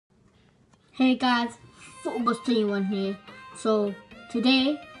Hey guys, Football21 here. So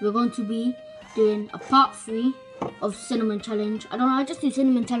today we're going to be doing a part 3 of Cinnamon Challenge. I don't know, I just do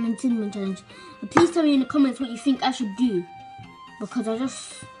Cinnamon Challenge. And please tell me in the comments what you think I should do, because I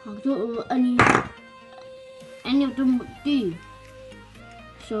don't know any of them would do.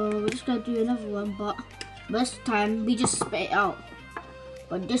 So we're just gonna do another one, but this time we just spit it out.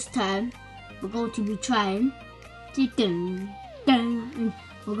 But this time we're going to be trying to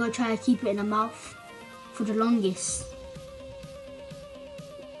we're going to try to keep it in the mouth for the longest.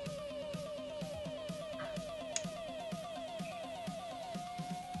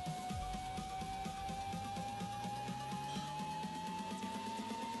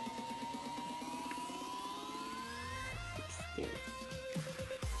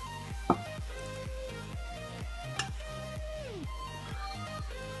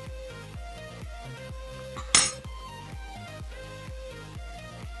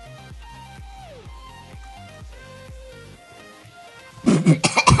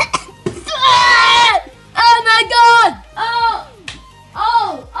 Oh my god! Oh!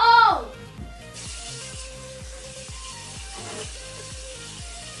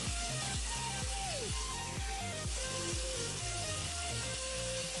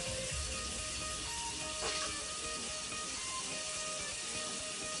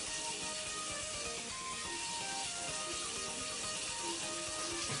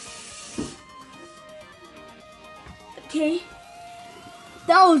 Okay.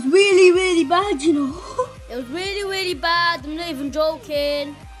 That was really bad, you know. It was really bad. I'm not even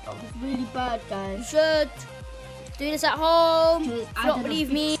joking. That was really bad, You guys. should do this at home. If you don't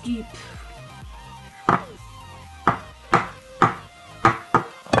believe me. Scoop.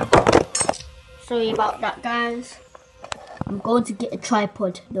 Sorry about that, guys. I'm going to get a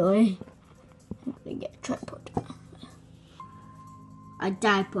tripod, though. I'm going to get a tripod. A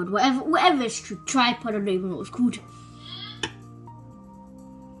dipod, whatever it's true. Tripod, I don't even know what it's called.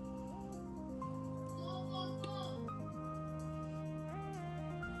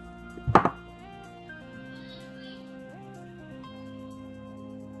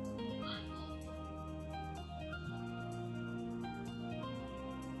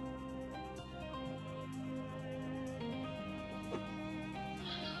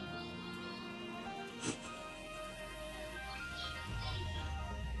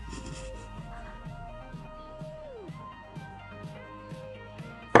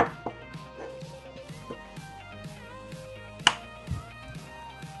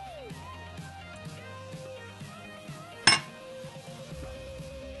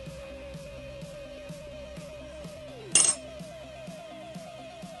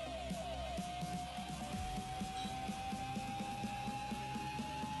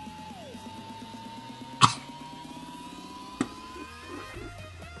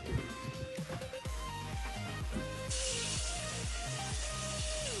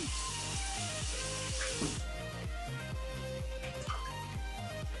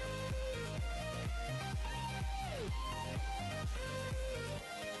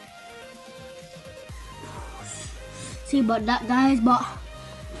 See about that, guys, but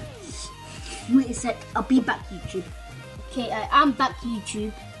wait a sec, I'll be back, YouTube. Okay, I'm back,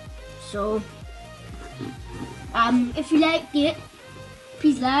 YouTube. So if you liked it,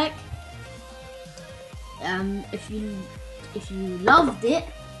 please like. If you loved it,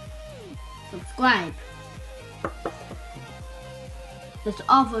 subscribe. There's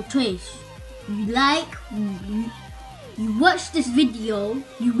other choice. You like, you watch this video,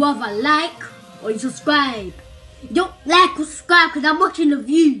 you either like or you subscribe. You don't like or subscribe because I'm watching the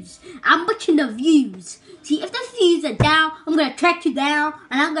views. See, if the views are down, I'm going to track you down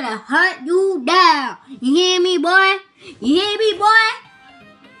and I'm going to hunt you down. You hear me, boy? You hear me, boy?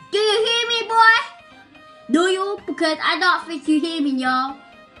 Do you hear me, boy? Do you? Because I don't think you hear me, y'all.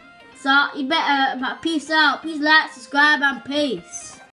 So, you better, peace out. Please like, subscribe, and peace.